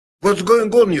What's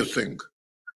going on, you think?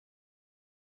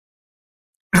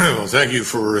 Well, thank you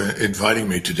for inviting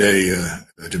me today,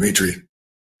 Dmitry.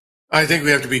 I think we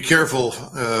have to be careful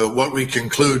what we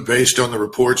conclude based on the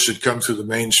reports that come through the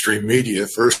mainstream media,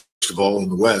 first of all, in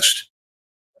the West.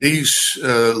 These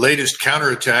latest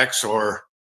counterattacks are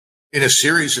in a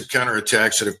series of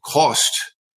counterattacks that have cost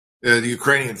the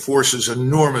Ukrainian forces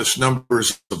enormous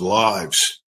numbers of lives.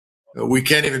 We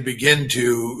can't even begin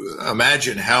to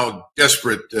imagine how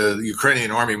desperate the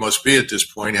Ukrainian army must be at this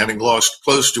point, having lost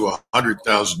close to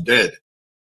 100,000 dead.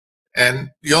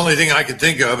 And the only thing I can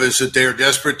think of is that they are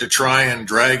desperate to try and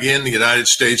drag in the United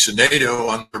States and NATO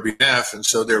on their behalf, and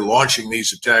so they're launching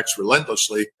these attacks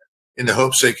relentlessly in the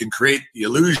hopes they can create the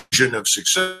illusion of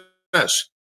success.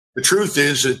 The truth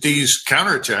is that these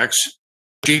counterattacks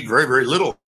achieved very, very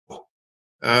little.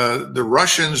 The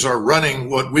Russians are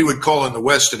running what we would call in the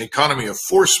West an economy of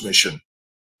force mission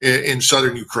in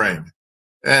southern Ukraine.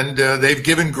 And they've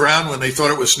given ground when they thought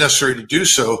it was necessary to do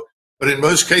so. But in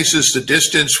most cases, the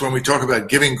distance when we talk about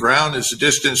giving ground is the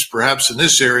distance perhaps in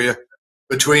this area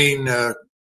between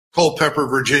Culpeper,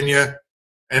 Virginia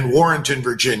and Warrenton,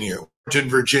 Virginia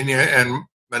and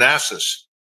Manassas.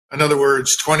 In other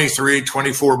words, 23,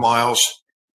 24 miles.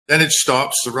 Then it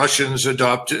stops. The Russians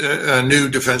adopt a new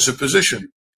defensive position.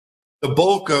 The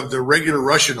bulk of the regular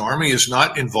Russian army is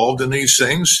not involved in these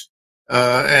things,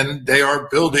 and they are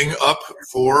building up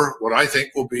for what I think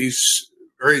will be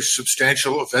very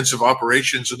substantial offensive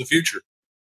operations in the future.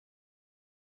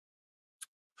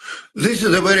 This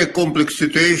is a very complex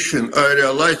situation. I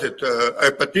realize it. I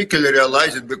particularly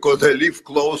realize it because I live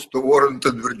close to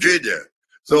Warrenton, Virginia.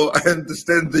 So I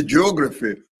understand the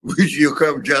geography, which you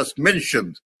have just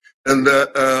mentioned. And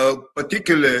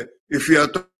particularly if you are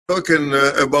talking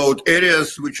about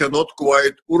areas which are not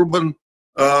quite urban,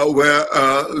 where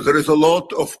there is a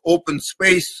lot of open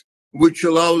space, which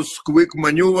allows quick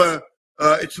maneuver,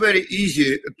 it's very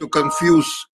easy to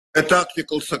confuse a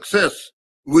tactical success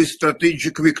with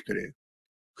strategic victory.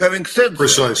 Having said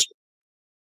Precisely.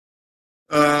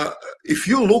 that, if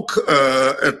you look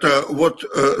at what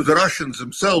the Russians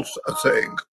themselves are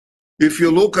saying, if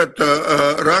you look at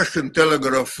Russian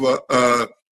telegraph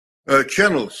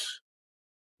channels,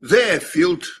 they are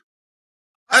filled,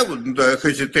 I wouldn't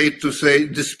hesitate to say,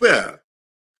 despair.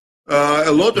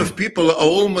 A lot of people are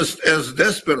almost as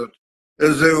desperate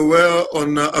as they were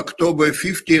on October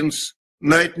 15th,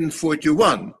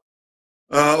 1941,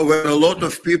 when a lot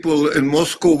of people in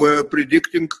Moscow were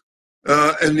predicting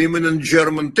an imminent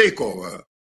German takeover.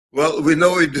 Well, we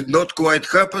know it did not quite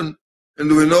happen,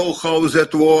 and we know how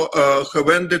that war have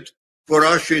ended. For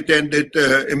Russia, it ended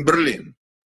in Berlin.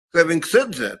 Having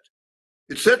said that,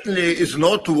 it certainly is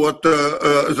not what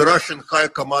the Russian High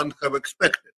Command have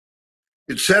expected.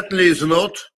 It certainly is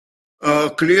not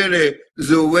clearly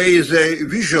the way they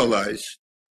visualize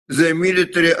their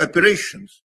military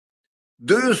operations.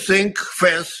 Do you think,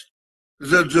 first,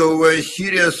 that there were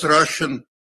serious Russian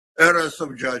errors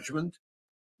of judgment,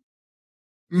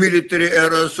 military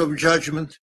errors of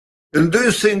judgment? And do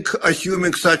you think,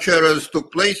 assuming such errors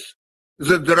took place,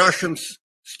 that the Russians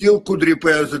still could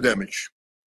repair the damage?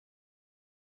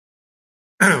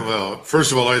 Well,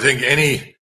 first of all, I think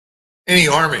any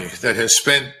army that has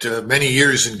spent many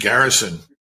years in garrison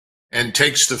and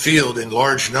takes the field in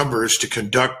large numbers to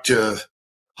conduct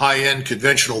high-end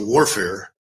conventional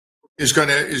warfare is going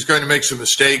to make some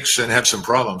mistakes and have some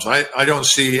problems. I don't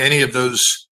see any of those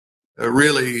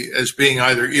really as being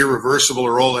either irreversible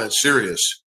or all that serious.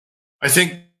 I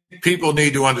think people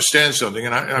need to understand something,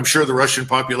 and I'm sure the Russian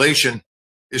population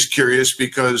is curious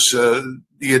because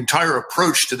the entire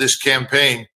approach to this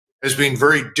campaign has been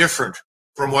very different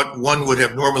from what one would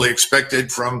have normally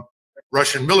expected from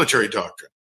Russian military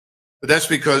doctrine. But that's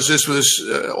because this was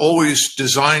always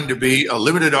designed to be a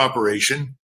limited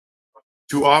operation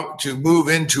to move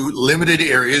into limited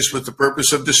areas with the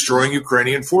purpose of destroying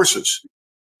Ukrainian forces.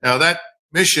 Now, that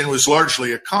mission was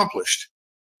largely accomplished,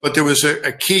 but there was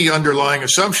a key underlying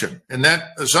assumption, and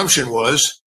that assumption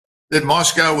was that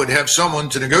Moscow would have someone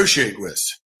to negotiate with,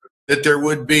 that there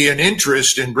would be an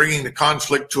interest in bringing the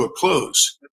conflict to a close.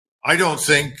 I don't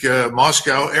think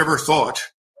Moscow ever thought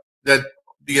that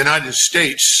the United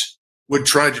States would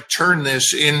try to turn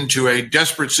this into a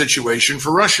desperate situation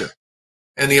for Russia.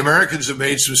 And the Americans have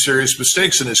made some serious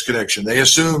mistakes in this connection. They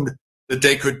assumed that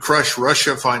they could crush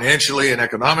Russia financially and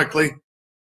economically,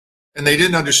 and they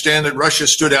didn't understand that Russia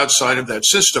stood outside of that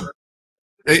system.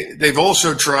 They've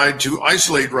also tried to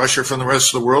isolate Russia from the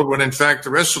rest of the world, when in fact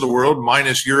the rest of the world,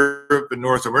 minus Europe and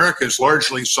North America, is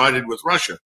largely sided with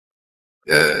Russia.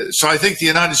 So I think the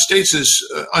United States has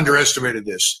underestimated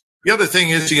this. The other thing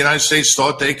is the United States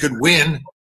thought they could win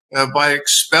by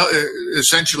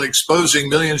essentially exposing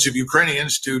millions of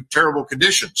Ukrainians to terrible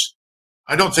conditions.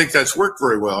 I don't think that's worked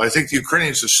very well. I think the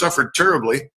Ukrainians have suffered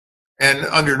terribly, and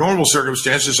under normal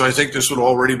circumstances, I think this would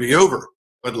already be over.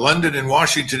 But London and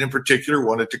Washington in particular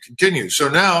want it to continue. So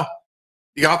now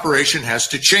the operation has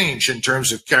to change in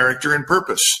terms of character and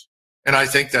purpose. And I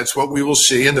think that's what we will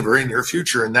see in the very near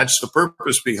future. And that's the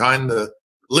purpose behind the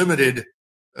limited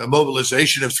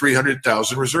mobilization of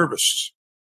 300,000 reservists.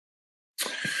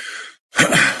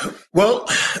 Well,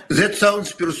 that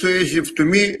sounds persuasive to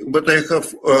me, but I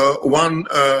have one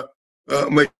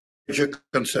major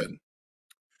concern.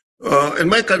 And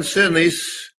my concern is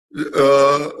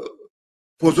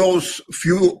for those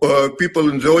few people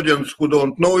in the audience who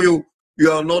don't know you,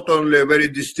 you are not only a very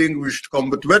distinguished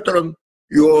combat veteran,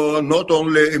 you are not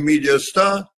only a media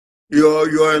star, you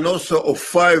are an author of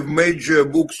 5 major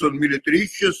books on military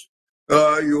issues.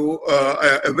 You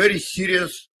are a very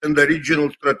serious and original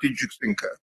strategic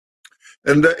thinker.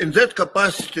 And in that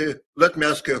capacity, let me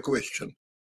ask you a question.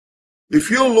 If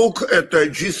you look at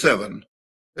G7,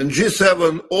 and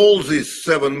G7, all these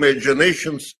 7 major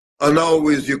nations are now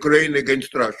with Ukraine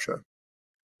against Russia.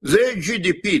 Their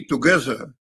GDP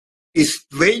together is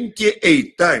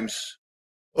 28 times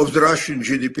of the Russian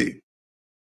GDP.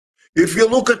 If you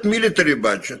look at military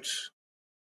budgets,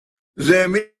 their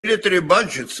military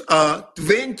budgets are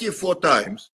 24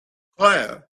 times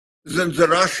higher than the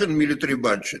Russian military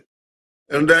budget.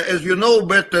 And as you know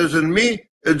better than me,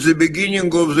 at the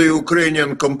beginning of the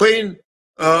Ukrainian campaign,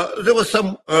 there was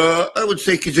some, I would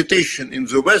say, hesitation in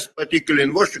the West, particularly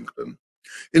in Washington,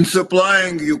 in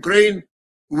supplying Ukraine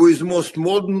with most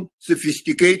modern,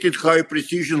 sophisticated,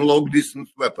 high-precision, long-distance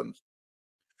weapons.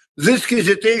 This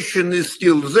hesitation is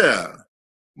still there,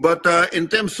 but in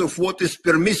terms of what is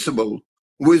permissible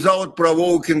without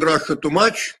provoking Russia too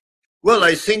much, well,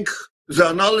 I think the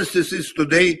analysis is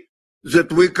today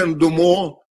that we can do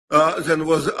more than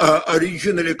was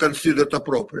originally considered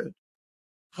appropriate.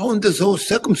 How under those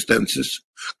circumstances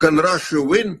can Russia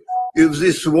win if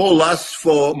this war lasts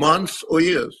for months or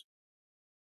years?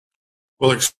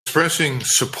 Well, expressing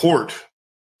support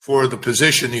for the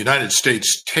position the United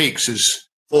States takes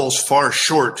falls far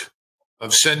short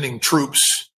of sending troops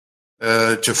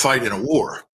to fight in a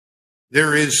war.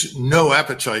 There is no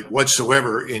appetite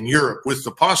whatsoever in Europe, with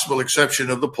the possible exception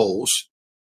of the Poles.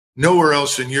 Nowhere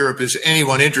else in Europe is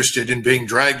anyone interested in being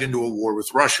dragged into a war with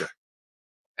Russia.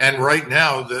 And right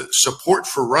now, the support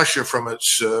for Russia from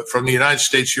the United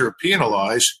States European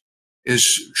allies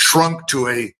is shrunk to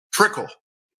a trickle.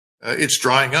 It's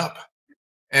drying up.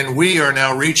 And we are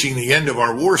now reaching the end of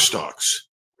our war stocks.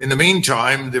 In the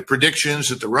meantime, the predictions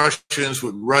that the Russians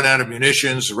would run out of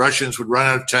munitions, the Russians would run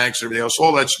out of tanks, everything else,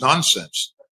 all that's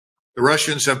nonsense. The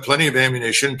Russians have plenty of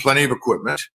ammunition, plenty of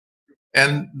equipment,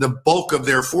 and the bulk of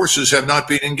their forces have not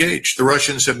been engaged. The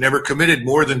Russians have never committed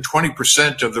more than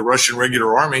 20% of the Russian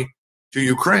regular army to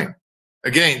Ukraine.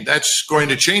 Again, that's going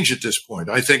to change at this point.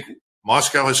 I think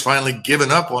Moscow has finally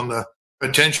given up on the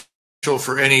potential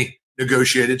for any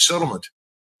negotiated settlement.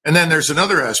 And then there's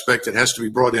another aspect that has to be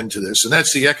brought into this, and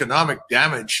that's the economic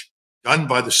damage done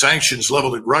by the sanctions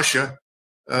leveled at Russia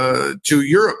to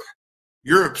Europe.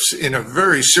 Europe's in a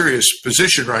very serious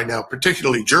position right now,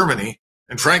 particularly Germany.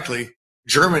 And frankly,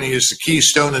 Germany is the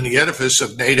keystone in the edifice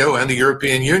of NATO and the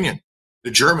European Union. The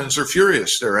Germans are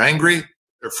furious. They're angry.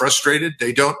 They're frustrated.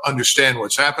 They don't understand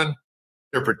what's happened.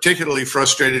 They're particularly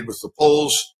frustrated with the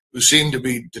Poles, who seem to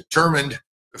be determined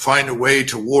to find a way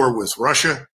to war with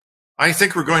Russia. I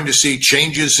think we're going to see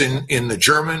changes in the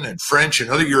German and French and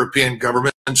other European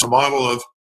governments, a model of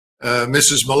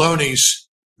Mrs. Meloni's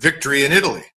victory in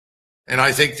Italy. And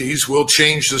I think these will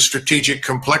change the strategic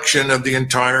complexion of the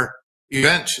entire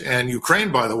event. And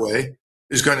Ukraine, by the way,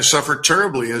 is going to suffer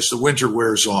terribly as the winter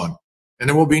wears on. And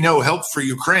there will be no help for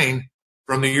Ukraine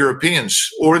from the Europeans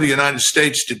or the United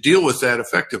States to deal with that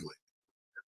effectively.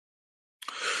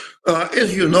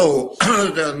 As you know,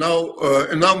 there are now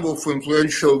a number of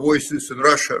influential voices in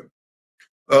Russia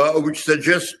which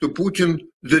suggest to Putin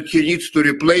that he needs to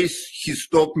replace his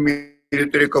top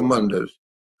military commanders,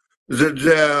 that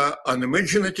they are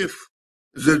unimaginative,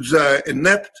 that they are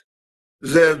inept,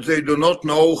 that they do not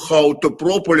know how to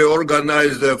properly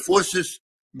organize their forces,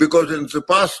 because in the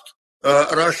past,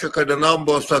 Russia had a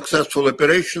number of successful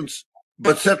operations,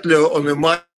 but certainly on a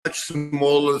much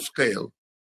smaller scale.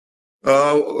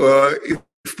 If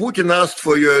Putin asked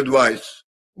for your advice,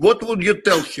 what would you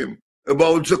tell him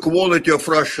about the quality of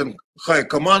Russian high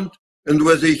command and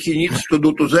whether he needs to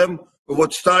do to them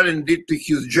what Stalin did to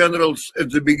his generals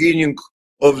at the beginning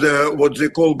of the what they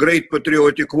call Great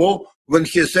Patriotic War, when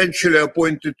he essentially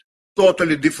appointed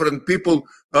totally different people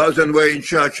than were in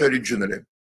charge originally.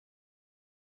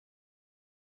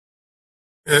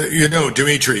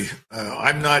 Dmitry,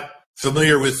 I'm not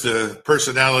familiar with the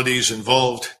personalities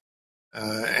involved.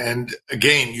 And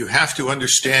again, you have to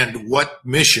understand what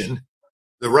mission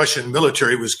the Russian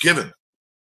military was given.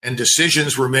 And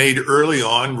decisions were made early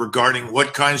on regarding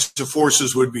what kinds of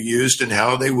forces would be used and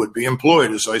how they would be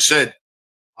employed. As I said,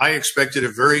 I expected a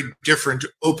very different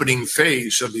opening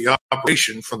phase of the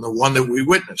operation from the one that we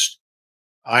witnessed.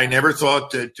 I never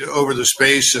thought that over the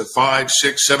space of 500,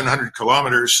 600, 700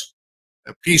 kilometers,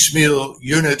 piecemeal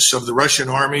units of the Russian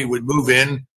army would move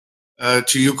in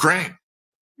to Ukraine.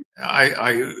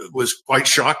 I was quite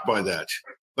shocked by that.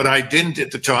 But I didn't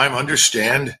at the time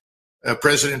understand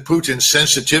President Putin's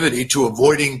sensitivity to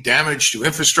avoiding damage to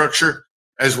infrastructure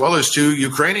as well as to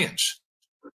Ukrainians.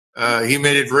 He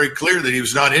made it very clear that he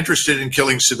was not interested in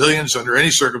killing civilians under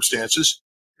any circumstances.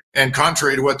 And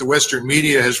contrary to what the Western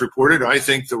media has reported, I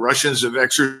think the Russians have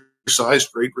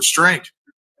exercised great restraint.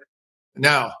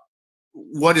 Now,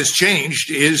 what has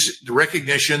changed is the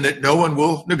recognition that no one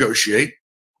will negotiate.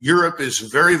 Europe is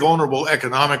very vulnerable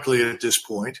economically at this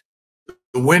point.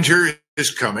 The winter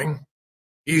is coming.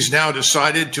 He's now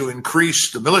decided to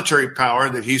increase the military power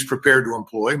that he's prepared to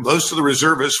employ. Most of the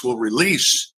reservists will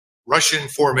release Russian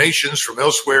formations from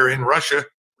elsewhere in Russia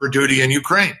for duty in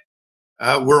Ukraine.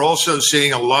 We're also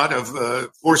seeing a lot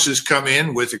of forces come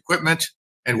in with equipment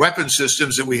and weapon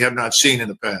systems that we have not seen in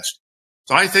the past.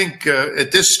 So I think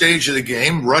at this stage of the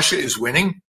game, Russia is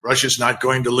winning. Russia's not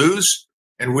going to lose.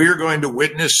 And we're going to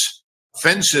witness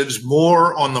offensives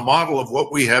more on the model of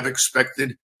what we have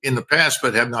expected in the past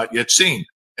but have not yet seen.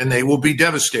 And they will be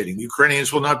devastating.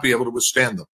 Ukrainians will not be able to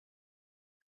withstand them.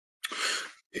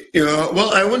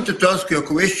 Well, I wanted to ask you a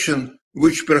question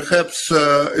which perhaps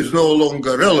is no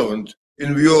longer relevant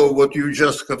in view of what you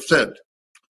just have said.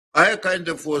 I kind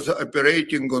of was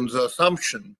operating on the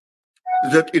assumption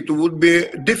that it would be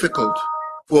difficult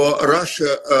for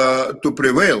Russia to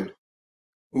prevail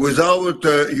without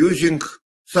using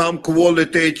some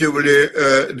qualitatively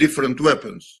different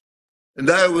weapons. And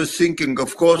I was thinking,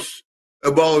 of course,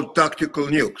 about tactical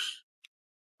nukes.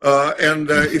 And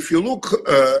if you look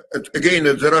again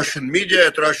at the Russian media,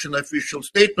 at Russian official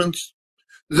statements,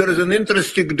 there is an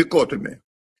interesting dichotomy.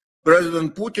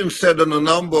 President Putin said on a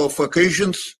number of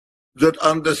occasions that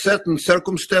under certain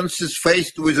circumstances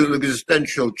faced with an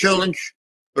existential challenge,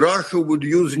 Russia would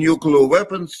use nuclear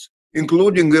weapons,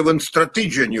 including even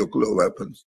strategic nuclear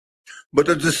weapons. But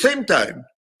at the same time,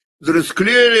 there is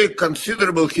clearly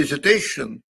considerable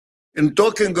hesitation in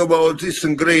talking about this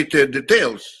in greater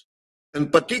details,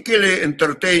 and particularly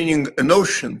entertaining a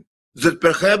notion that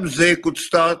perhaps they could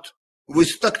start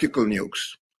with tactical nukes.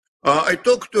 I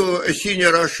talked to a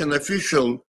senior Russian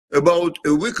official about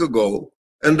a week ago,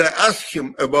 and I asked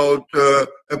him about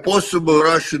a possible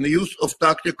Russian use of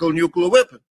tactical nuclear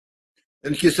weapons.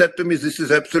 And he said to me, this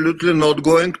is absolutely not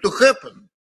going to happen.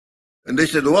 And I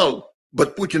said, well,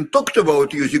 but Putin talked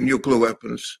about using nuclear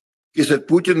weapons. He said,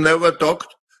 Putin never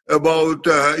talked about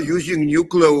using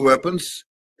nuclear weapons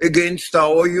against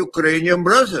our Ukrainian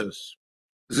brothers.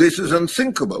 This is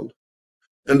unthinkable.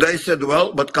 And I said,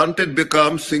 well, but can't it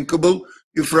become thinkable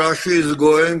if Russia is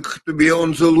going to be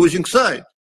on the losing side?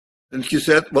 And he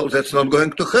said, well, that's not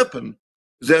going to happen.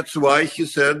 That's why, he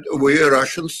said, we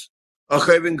Russians are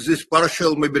having this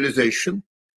partial mobilization.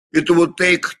 It would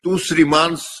take 2-3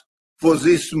 months for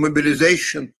this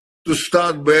mobilization to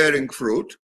start bearing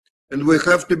fruit. And we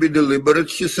have to be deliberate,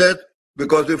 he said,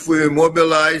 because if we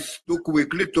mobilize too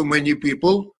quickly too many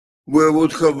people, we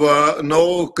would have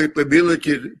no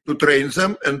capability to train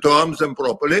them and to arm them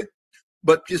properly.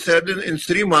 But he said in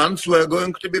 3 months, we're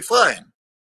going to be fine.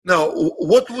 Now,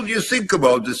 what would you think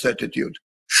about this attitude?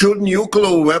 Should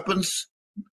nuclear weapons,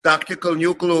 tactical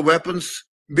nuclear weapons,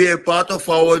 be a part of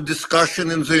our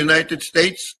discussion in the United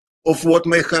States of what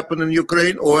may happen in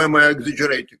Ukraine, or am I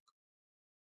exaggerating?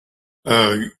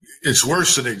 It's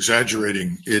worse than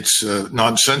exaggerating. It's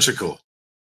nonsensical.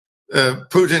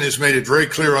 Putin has made it very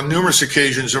clear on numerous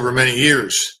occasions over many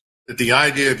years that the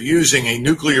idea of using a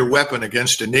nuclear weapon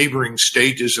against a neighboring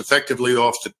state is effectively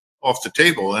off the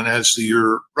table. And as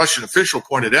your Russian official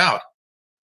pointed out,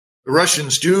 the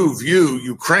Russians do view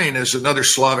Ukraine as another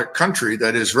Slavic country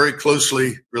that is very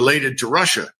closely related to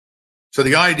Russia. So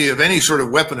the idea of any sort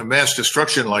of weapon of mass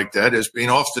destruction like that has been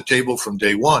off the table from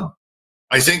day one.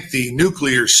 I think the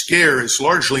nuclear scare is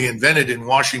largely invented in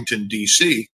Washington,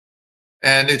 D.C.,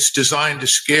 and it's designed to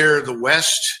scare the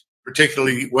West,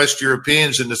 particularly West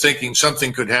Europeans, into thinking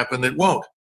something could happen that won't.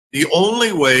 The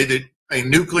only way that a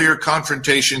nuclear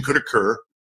confrontation could occur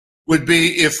would be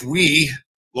if we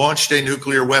launched a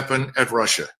nuclear weapon at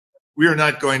Russia. We are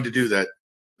not going to do that.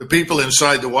 The people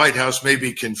inside the White House may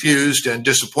be confused and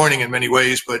disappointing in many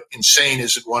ways, but insane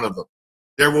isn't one of them.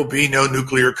 There will be no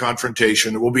nuclear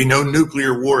confrontation. There will be no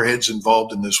nuclear warheads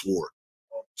involved in this war.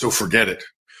 So forget it.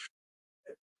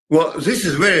 Well, this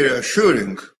is very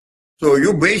reassuring. So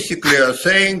you basically are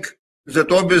saying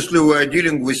that obviously we are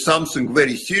dealing with something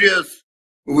very serious,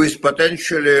 with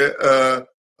potentially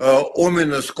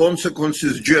ominous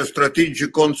consequences,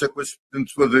 geostrategic consequences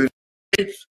for the United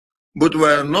States. But we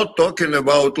are not talking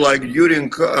about like during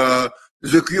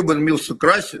the Cuban Missile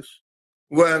Crisis.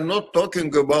 We are not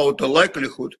talking about a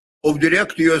likelihood of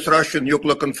direct U.S.-Russian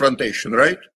nuclear confrontation,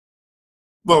 right?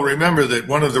 Well, remember that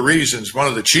one of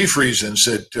the chief reasons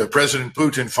that President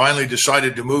Putin finally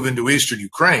decided to move into eastern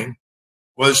Ukraine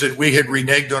was that we had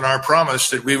reneged on our promise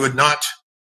that we would not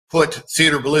put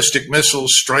theater ballistic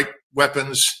missiles, strike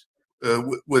weapons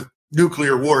with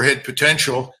nuclear warhead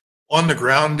potential on the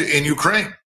ground in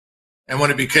Ukraine. And when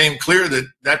it became clear that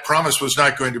that promise was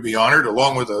not going to be honored,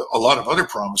 along with a lot of other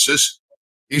promises,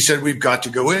 he said, we've got to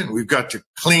go in. We've got to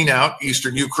clean out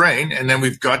eastern Ukraine, and then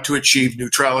we've got to achieve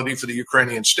neutrality for the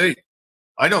Ukrainian state.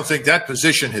 I don't think that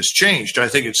position has changed. I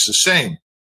think it's the same.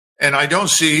 And I don't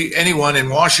see anyone in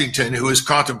Washington who is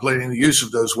contemplating the use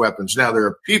of those weapons. Now, there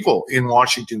are people in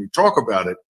Washington who talk about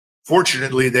it.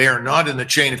 Fortunately, they are not in the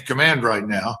chain of command right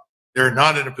now. They're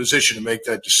not in a position to make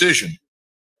that decision.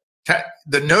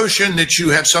 The notion that you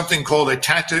have something called a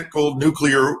tactical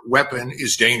nuclear weapon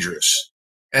is dangerous.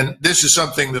 And this is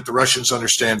something that the Russians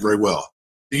understand very well.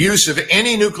 The use of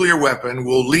any nuclear weapon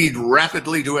will lead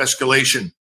rapidly to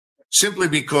escalation, simply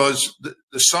because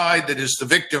the side that is the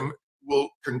victim will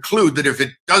conclude that if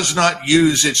it does not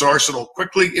use its arsenal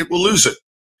quickly, it will lose it.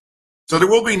 So there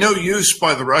will be no use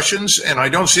by the Russians, and I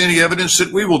don't see any evidence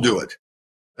that we will do it.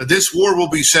 This war will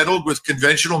be settled with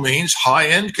conventional means,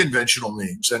 high-end conventional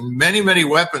means, and many, many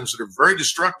weapons that are very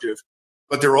destructive,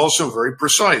 but they're also very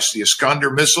precise. The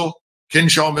Iskander missile,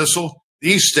 Kinjal missile,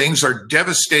 these things are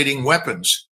devastating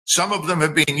weapons. Some of them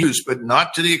have been used, but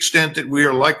not to the extent that we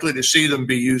are likely to see them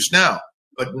be used now.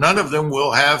 But none of them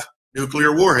will have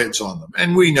nuclear warheads on them,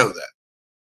 and we know that.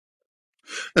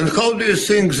 And how do you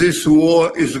think this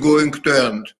war is going to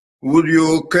end? Would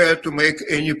you care to make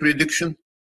any prediction?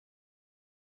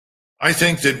 I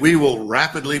think that we will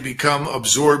rapidly become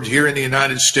absorbed here in the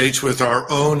United States with our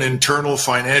own internal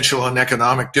financial and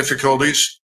economic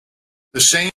difficulties. The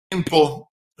same people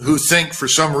who think for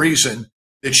some reason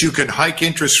that you can hike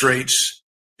interest rates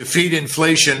to feed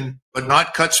inflation but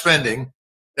not cut spending,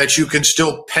 that you can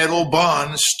still peddle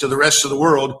bonds to the rest of the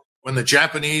world when the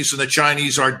Japanese and the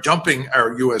Chinese are dumping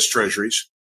our U.S. treasuries.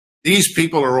 These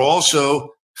people are also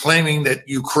claiming that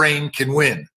Ukraine can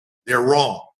win. They're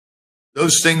wrong.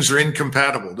 Those things are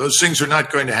incompatible. Those things are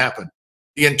not going to happen.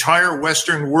 The entire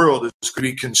Western world is going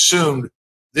to be consumed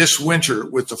this winter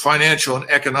with the financial and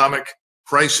economic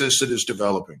crisis that is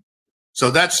developing.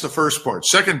 So that's the first part.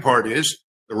 Second part is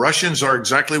the Russians are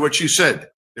exactly what you said.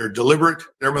 They're deliberate.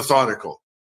 They're methodical.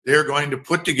 They're going to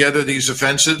put together these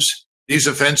offensives. These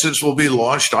offensives will be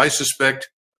launched, I suspect,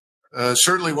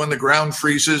 certainly when the ground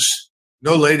freezes,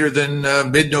 no later than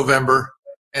mid-November.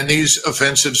 And these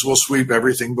offensives will sweep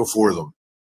everything before them.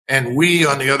 And we,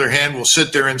 on the other hand, will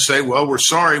sit there and say, well, we're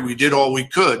sorry, we did all we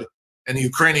could, and the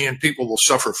Ukrainian people will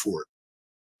suffer for it.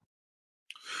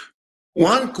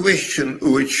 One question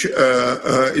which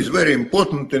is very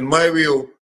important in my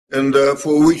view, and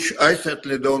for which I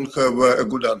certainly don't have a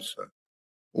good answer.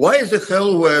 Why the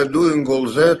hell we're doing all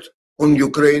that on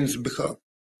Ukraine's behalf?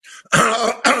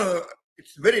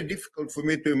 It's very difficult for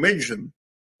me to imagine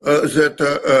that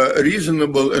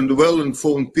reasonable and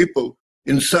well-informed people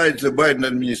inside the Biden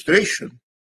administration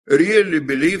really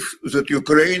believe that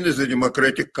Ukraine is a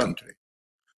democratic country,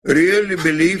 really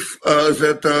believe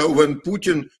that when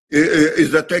Putin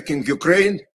is attacking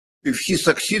Ukraine, if he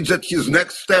succeeds, that his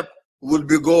next step would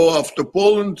be go after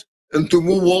Poland and to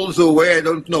move all the way, I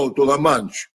don't know, to La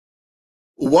Manche.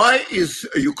 Why is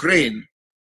Ukraine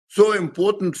so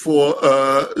important for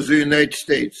the United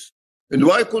States? And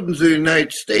why couldn't the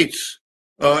United States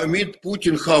meet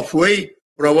Putin halfway,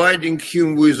 providing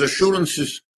him with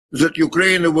assurances that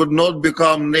Ukraine would not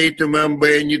become NATO member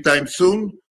anytime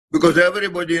soon? Because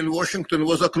everybody in Washington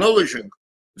was acknowledging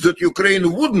that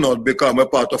Ukraine would not become a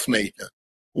part of NATO.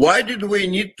 Why did we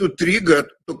need to trigger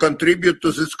to contribute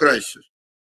to this crisis?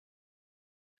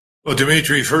 Well,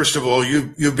 Dmitry, first of all,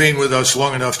 you've been with us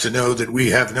long enough to know that we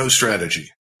have no strategy.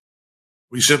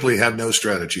 We simply have no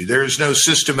strategy. There is no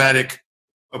systematic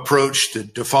approach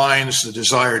that defines the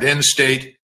desired end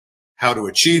state, how to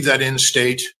achieve that end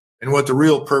state, and what the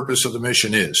real purpose of the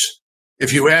mission is.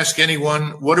 If you ask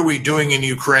anyone, what are we doing in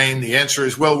Ukraine? The answer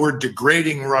is, well, we're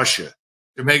degrading Russia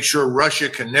to make sure Russia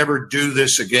can never do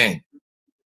this again.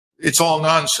 It's all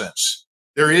nonsense.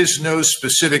 There is no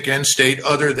specific end state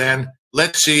other than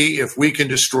let's see if we can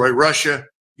destroy Russia.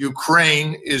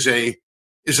 Ukraine is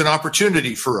an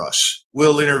opportunity for us.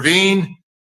 We'll intervene,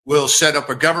 we'll set up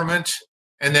a government,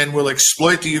 and then we'll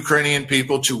exploit the Ukrainian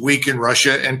people to weaken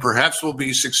Russia, and perhaps we'll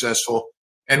be successful,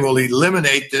 and we'll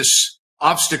eliminate this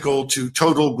obstacle to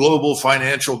total global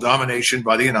financial domination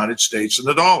by the United States and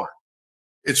the dollar.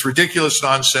 It's ridiculous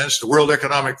nonsense. The World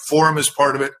Economic Forum is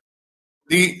part of it.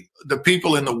 The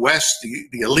people in the West,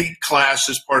 the elite class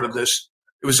is part of this.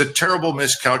 It was a terrible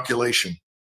miscalculation.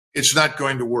 It's not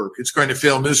going to work. It's going to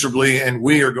fail miserably, and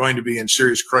we are going to be in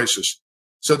serious crisis.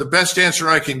 So the best answer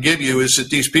I can give you is that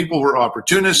these people were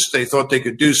opportunists. They thought they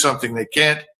could do something they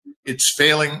can't. It's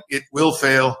failing. It will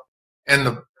fail. And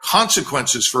the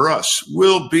consequences for us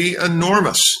will be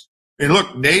enormous. I mean,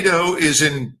 look, NATO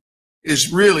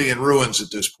is really in ruins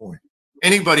at this point.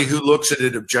 Anybody who looks at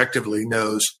it objectively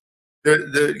knows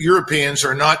the Europeans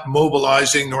are not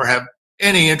mobilizing nor have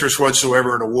any interest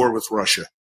whatsoever in a war with Russia.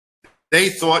 They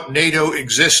thought NATO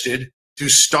existed to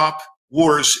stop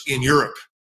wars in Europe.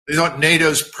 They thought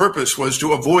NATO's purpose was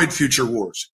to avoid future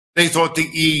wars. They thought the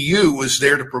EU was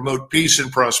there to promote peace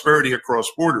and prosperity across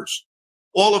borders.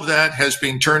 All of that has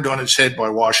been turned on its head by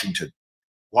Washington.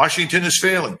 Washington is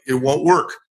failing. It won't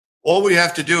work. All we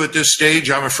have to do at this stage,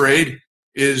 I'm afraid,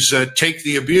 is take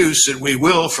the abuse that we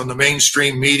will from the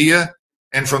mainstream media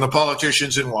and from the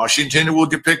politicians in Washington who will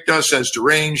depict us as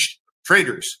deranged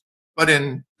traitors. But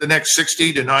in the next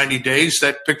 60 to 90 days,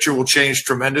 that picture will change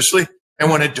tremendously. And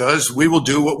when it does, we will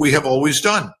do what we have always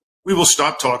done. We will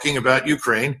stop talking about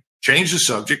Ukraine, change the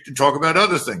subject, and talk about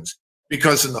other things.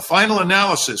 Because in the final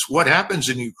analysis, what happens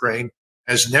in Ukraine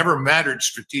has never mattered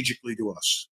strategically to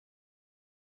us.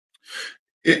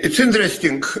 It's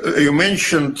interesting. You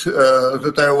mentioned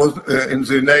that I was in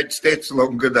the United States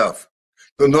long enough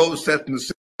to know certain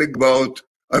things about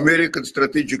American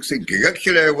strategic thinking.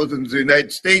 Actually, I was in the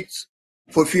United States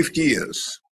for 50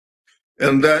 years.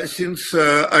 And since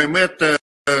I met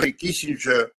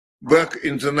Kissinger back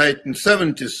in the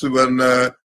 1970s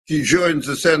when he joined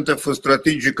the Center for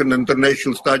Strategic and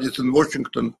International Studies in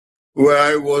Washington, where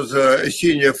I was a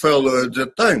senior fellow at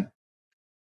that time,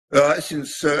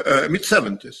 since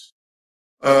mid-70s,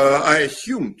 I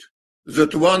assumed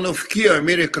that one of key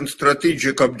American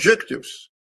strategic objectives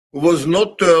was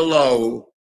not to allow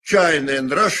China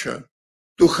and Russia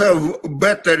to have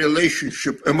better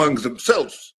relationship among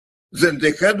themselves than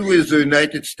they had with the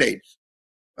United States.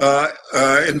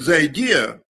 And the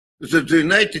idea that the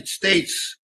United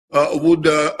States would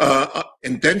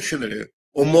intentionally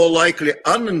or more likely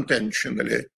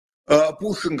unintentionally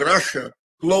pushing Russia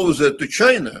closer to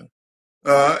China,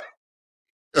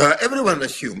 everyone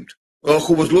assumed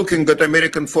who was looking at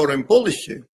American foreign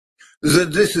policy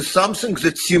that this is something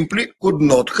that simply could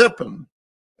not happen.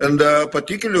 And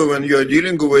particularly when you're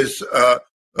dealing with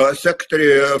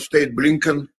Secretary of State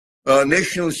Blinken,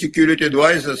 National Security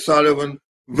Advisor Sullivan,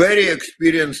 very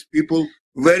experienced people,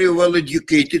 very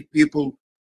well-educated people,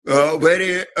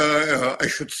 very, I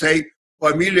should say,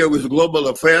 familiar with global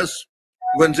affairs.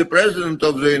 When the President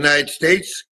of the United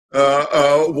States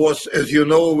was, as you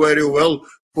know very well,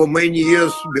 for many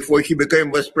years before he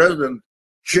became Vice President,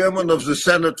 Chairman of the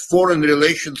Senate Foreign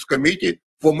Relations Committee,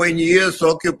 for many years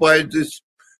occupied this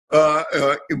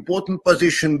important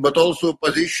position, but also a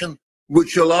position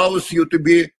which allows you to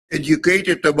be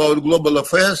educated about global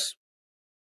affairs.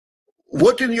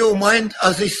 What in your mind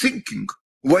are they thinking?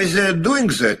 Why they're doing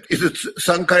that? Is it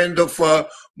some kind of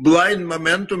blind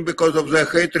momentum because of their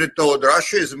hatred toward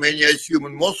Russia, as many assume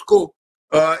in Moscow?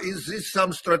 Is this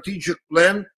some strategic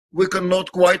plan we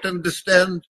cannot quite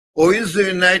understand? Or is the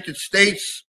United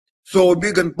States so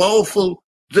big and powerful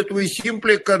that we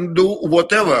simply can do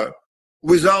whatever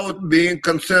without being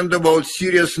concerned about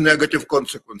serious negative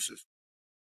consequences?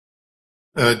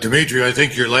 Dmitry, I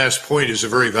think your last point is a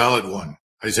very valid one.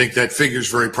 I think that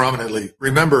figures very prominently.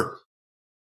 Remember,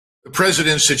 the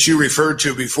presidents that you referred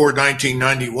to before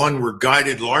 1991 were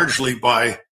guided largely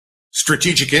by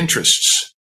strategic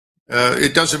interests.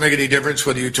 It doesn't make any difference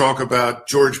whether you talk about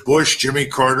George Bush, Jimmy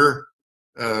Carter,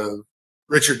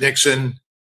 Richard Nixon.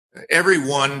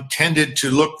 Everyone tended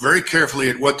to look very carefully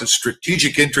at what the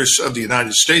strategic interests of the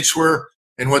United States were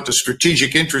and what the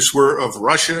strategic interests were of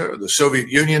Russia, the Soviet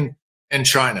Union, and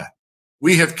China.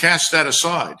 We have cast that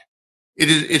aside.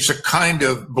 It's a kind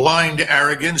of blind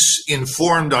arrogance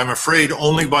informed, I'm afraid,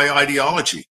 only by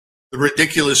ideology. The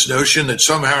ridiculous notion that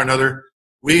somehow or another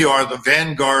we are the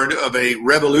vanguard of a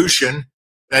revolution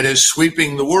that is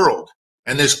sweeping the world.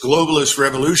 And this globalist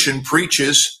revolution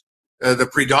preaches the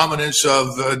predominance of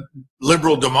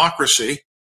liberal democracy.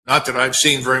 Not that I've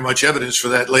seen very much evidence for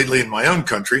that lately in my own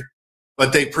country,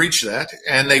 but they preach that,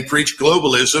 and they preach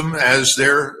globalism as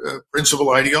their principal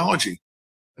ideology.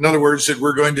 In other words, that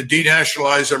we're going to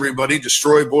denationalize everybody,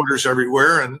 destroy borders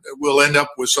everywhere, and we'll end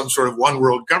up with some sort of one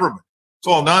world government. It's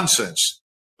all nonsense.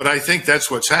 But I think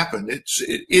that's what's happened.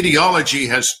 Ideology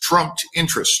has trumped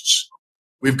interests.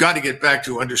 We've got to get back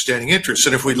to understanding interests.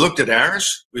 And if we looked at ours,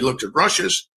 we looked at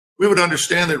Russia's, we would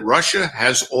understand that Russia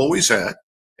has always had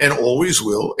and always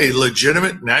will a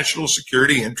legitimate national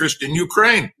security interest in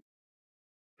Ukraine.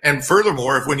 And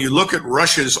furthermore, when you look at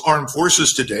Russia's armed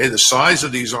forces today, the size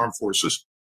of these armed forces,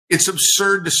 it's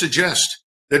absurd to suggest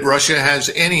that Russia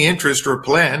has any interest or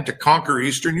plan to conquer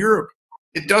Eastern Europe.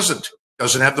 It doesn't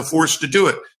have the force to do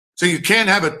it. So you can't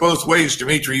have it both ways,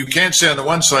 Dmitry. You can't say on the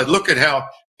one side, look at how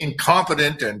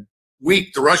incompetent and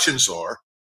weak the Russians are.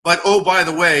 But, oh, by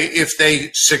the way, if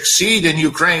they succeed in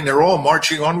Ukraine, they're all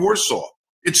marching on Warsaw.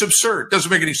 It's absurd. Doesn't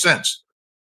make any sense.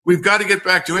 We've got to get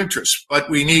back to interests, but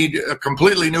we need a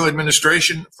completely new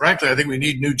administration. Frankly, I think we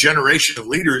need a new generation of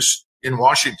leaders in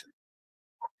Washington.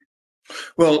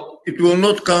 Well, it will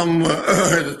not come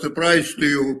as a surprise to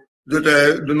you that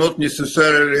I do not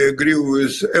necessarily agree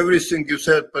with everything you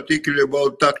said, particularly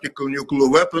about tactical nuclear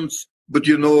weapons, but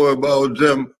you know about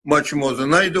them much more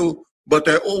than I do. But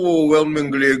I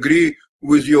overwhelmingly agree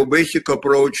with your basic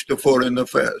approach to foreign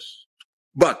affairs.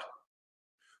 But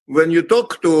when you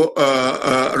talk to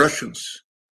Russians,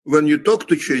 when you talk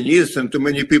to Chinese and to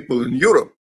many people in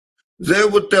Europe, they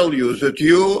would tell you that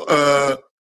you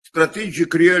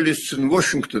strategic realists in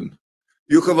Washington,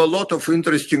 you have a lot of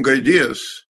interesting ideas.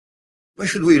 Why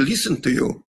should we listen to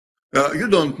you? You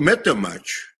don't matter much.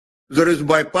 There is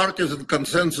bipartisan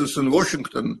consensus in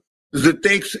Washington that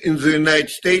takes in the United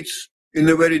States in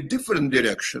a very different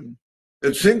direction.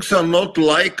 And things are not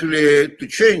likely to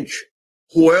change.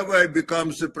 Whoever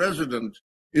becomes the president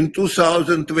in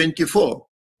 2024,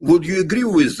 would you agree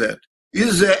with that?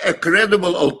 Is there a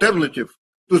credible alternative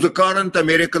to the current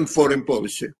American foreign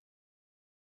policy?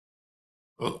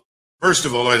 Well, first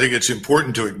of all, I think it's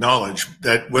important to acknowledge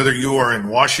that whether you are in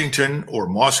Washington or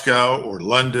Moscow or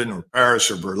London or Paris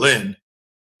or Berlin,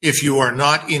 if you are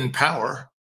not in power,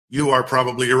 you are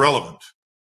probably irrelevant.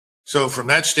 So from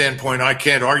that standpoint, I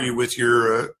can't argue with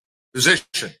your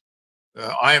position.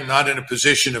 I am not in a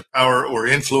position of power or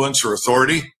influence or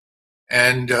authority.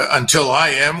 And until I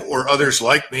am or others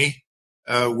like me,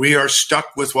 we are stuck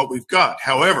with what we've got.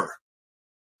 However,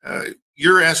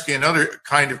 you're asking another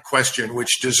kind of question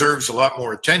which deserves a lot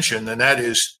more attention, and that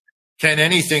is, can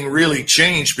anything really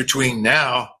change between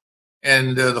now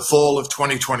and the fall of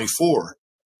 2024?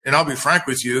 And I'll be frank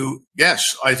with you, yes,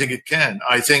 I think it can.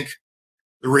 I think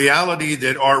the reality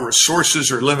that our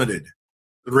resources are limited,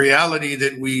 the reality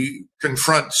that we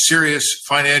confront serious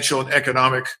financial and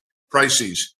economic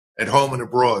crises at home and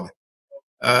abroad,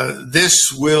 this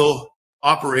will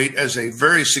operate as a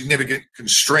very significant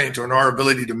constraint on our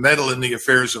ability to meddle in the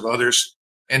affairs of others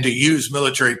and to use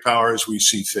military power as we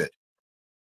see fit.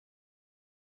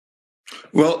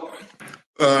 Well,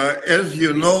 as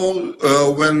you know,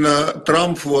 when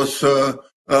Trump was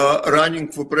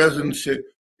running for presidency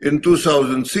in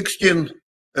 2016,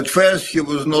 at first he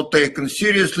was not taken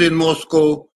seriously in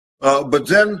Moscow, but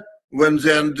then when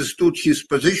they understood his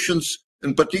positions,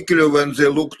 in particular when they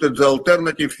looked at the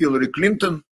alternative Hillary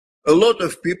Clinton, a lot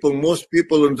of people, most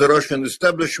people in the Russian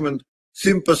establishment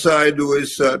sympathized with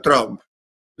Trump.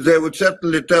 They would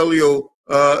certainly tell you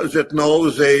that no,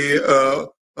 they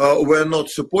were not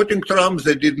supporting Trump,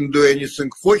 they didn't do anything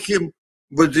for him,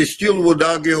 but they still would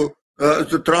argue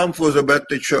that Trump was a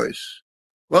better choice.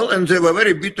 Well, and they were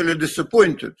very bitterly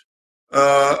disappointed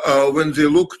when they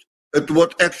looked at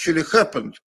what actually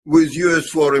happened with US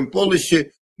foreign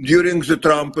policy during the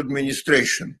Trump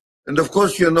administration. And of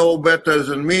course, you know better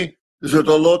than me that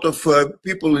a lot of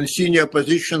people in senior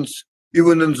positions,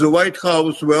 even in the White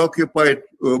House, were occupied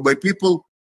by people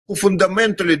who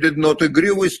fundamentally did not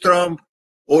agree with Trump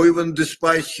or even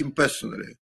despise him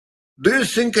personally. Do you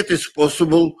think it is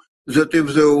possible that if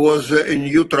there was a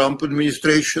new Trump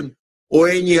administration or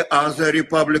any other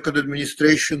Republican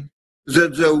administration,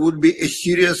 that there would be a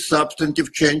serious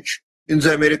substantive change in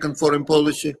the American foreign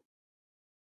policy?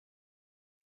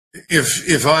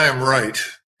 If I am right,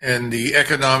 and the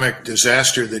economic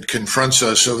disaster that confronts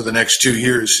us over the next 2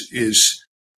 years is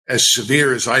as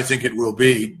severe as I think it will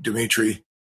be, Dmitry,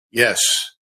 yes,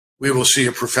 we will see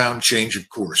a profound change of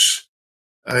course.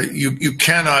 You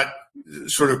cannot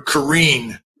sort of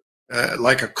careen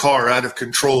like a car out of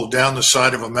control down the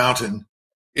side of a mountain.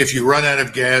 If you run out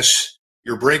of gas,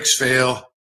 your brakes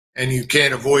fail, and you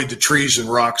can't avoid the trees and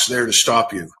rocks there to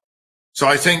stop you. So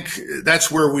I think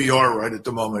that's where we are right at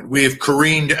the moment. We have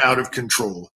careened out of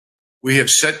control. We have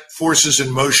set forces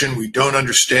in motion we don't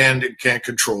understand and can't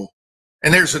control.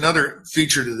 And there's another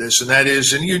feature to this, and that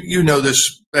is, and you know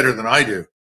this better than I do,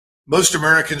 most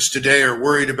Americans today are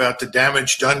worried about the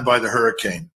damage done by the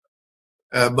hurricane.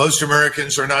 Most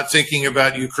Americans are not thinking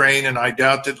about Ukraine, and I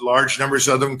doubt that large numbers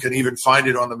of them can even find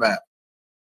it on the map.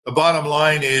 The bottom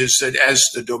line is that as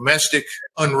the domestic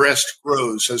unrest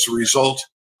grows as a result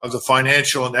of the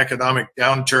financial and economic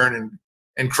downturn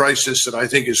and crisis that I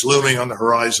think is looming on the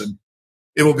horizon,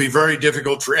 it will be very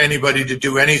difficult for anybody to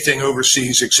do anything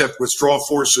overseas except withdraw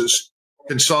forces,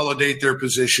 consolidate their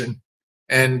position,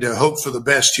 and hope for the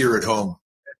best here at home.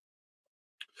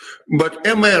 But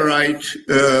am I right?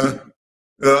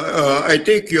 I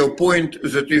take your point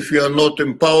that if you are not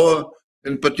in power,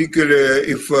 and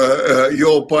particularly if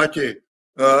your party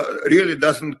really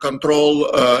doesn't control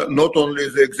not only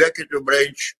the executive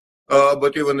branch,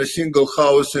 but even a single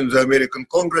house in the American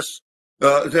Congress,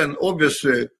 then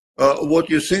obviously what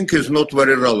you think is not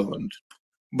very relevant.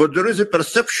 But there is a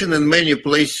perception in many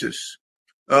places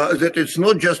that it's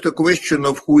not just a question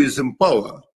of who is in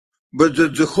power, but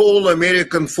that the whole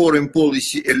American foreign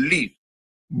policy elite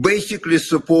basically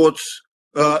supports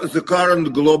the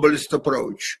current globalist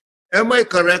approach. Am I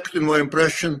correct in my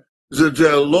impression that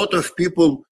there are a lot of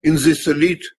people in this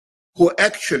elite who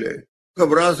actually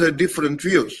have rather different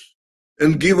views,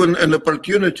 and given an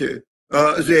opportunity,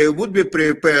 they would be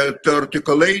prepared to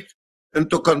articulate and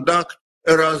to conduct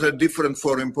a rather different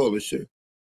foreign policy?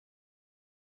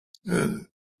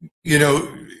 You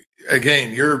know,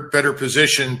 again, you're better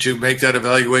positioned to make that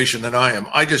evaluation than I am.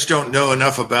 I just don't know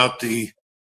enough about the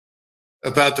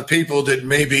people that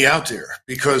may be out there,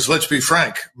 because let's be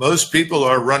frank, most people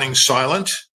are running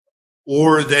silent,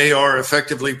 or they are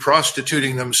effectively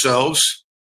prostituting themselves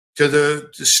to the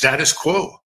status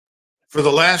quo. For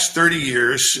the last 30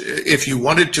 years, if you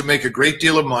wanted to make a great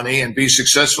deal of money and be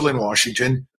successful in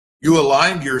Washington, you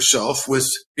aligned yourself with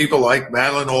people like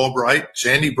Madeleine Albright,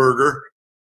 Sandy Berger,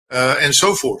 and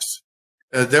so forth.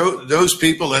 Those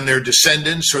people and their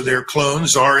descendants or their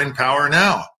clones are in power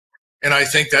now. And I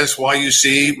think that's why you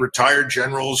see retired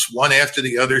generals, one after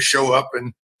the other, show up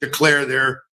and declare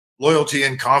their loyalty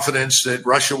and confidence that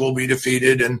Russia will be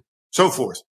defeated and so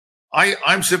forth.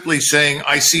 I'm simply saying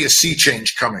I see a sea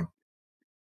change coming.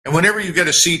 And whenever you get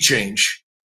a sea change,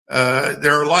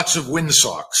 there are lots of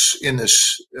windsocks in this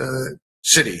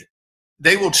city.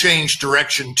 They will change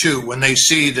direction too when they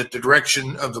see that the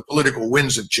direction of the political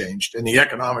winds have changed and the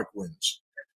economic winds.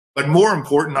 But more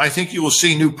important, I think you will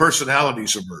see new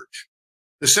personalities emerge.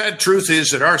 The sad truth is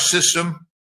that our system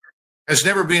has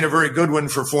never been a very good one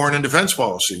for foreign and defense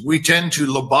policy. We tend to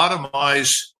lobotomize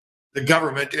the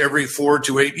government every 4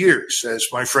 to 8 years, as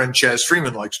my friend Chaz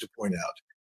Freeman likes to point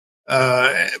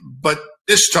out. But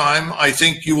this time, I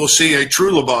think you will see a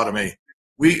true lobotomy.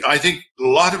 I think a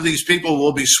lot of these people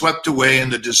will be swept away in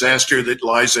the disaster that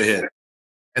lies ahead.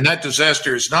 And that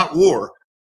disaster is not war,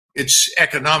 it's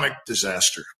economic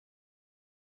disaster.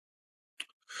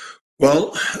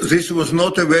 Well, this was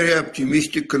not a very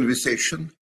optimistic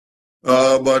conversation,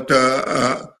 but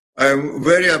I'm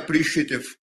very appreciative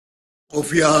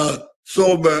of your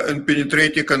sober and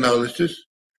penetrating analysis.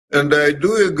 And I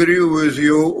do agree with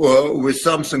you with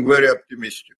something very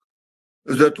optimistic,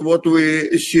 that what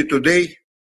we see today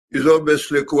is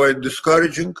obviously quite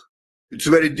discouraging. It's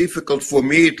very difficult for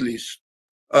me, at least,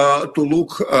 to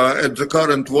look at the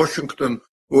current Washington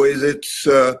with its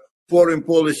foreign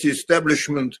policy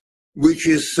establishment, which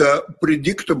is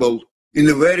predictable in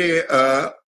a very,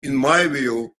 in my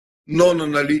view,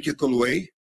 non-analytical way,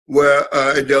 where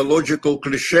ideological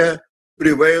cliché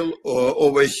prevail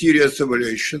over serious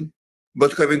evaluation.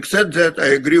 But having said that, I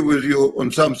agree with you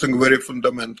on something very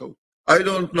fundamental. I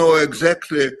don't know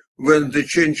exactly when the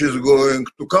change is going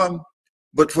to come,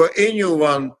 but for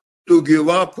anyone to give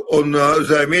up on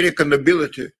the American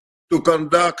ability to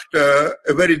conduct a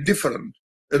very different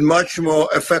and much more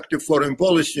effective foreign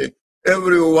policy,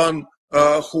 everyone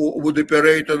who would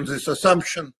operate on this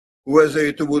assumption, whether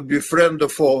it would be friend or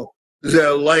foe,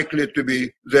 they're likely to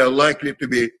be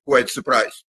quite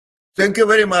surprised. Thank you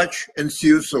very much and see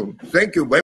you soon. Thank you.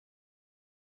 Bye.